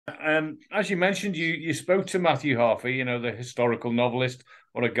As you mentioned, you spoke to Matthew Harffy, you know, the historical novelist.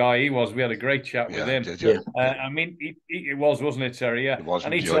 What a guy he was. We had a great chat with him. Did you? I mean, it was, wasn't it, Terry? Yeah. It was,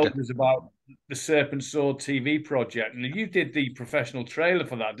 And he enjoyed told it. us about the Serpent Sword TV project. And you did the professional trailer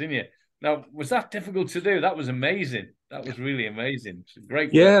for that, didn't you? Now, was that difficult to do? That was amazing. That was really amazing. It's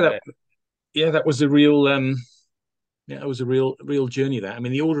great Yeah, work there. that was a real it was a real journey there. I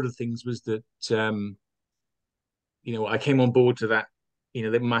mean, the order of things was that I came on board to that,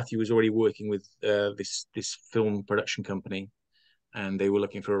 that Matthew was already working with this film production company, and they were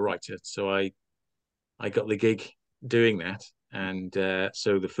looking for a writer. So I got the gig doing that. And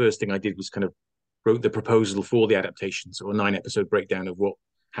so the first thing I did was kind of wrote the proposal for the adaptation, so a 9-episode breakdown of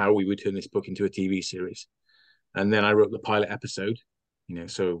how we would turn this book into a TV series. And then I wrote the pilot episode,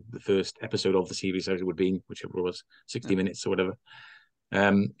 so the first episode of the series as it would be, whichever it was, 60 minutes or whatever.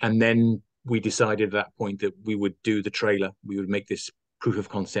 And then we decided at that point that we would do the trailer. We would make this proof of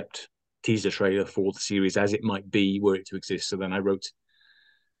concept teaser trailer for the series as it might be were it to exist. So then I wrote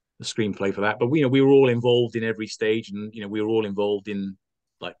the screenplay for that. But we were all involved in every stage, and we were all involved in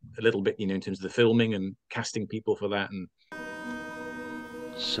like a little bit, in terms of the filming and casting people for that. And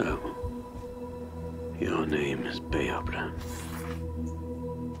so, your name is Beabra.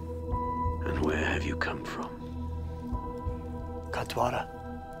 And where have you come from? Katwara.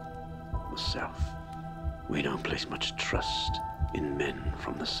 The South. We don't place much trust in men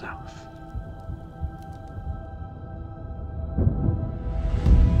from the South.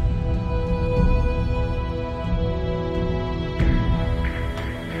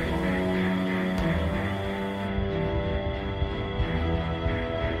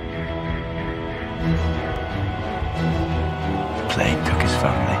 Plague took his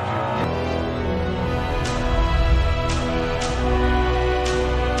family.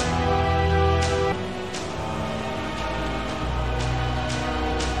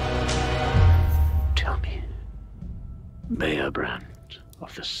 Tell me, Bearbrand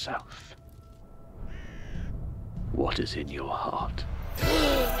of the South, what is in your heart?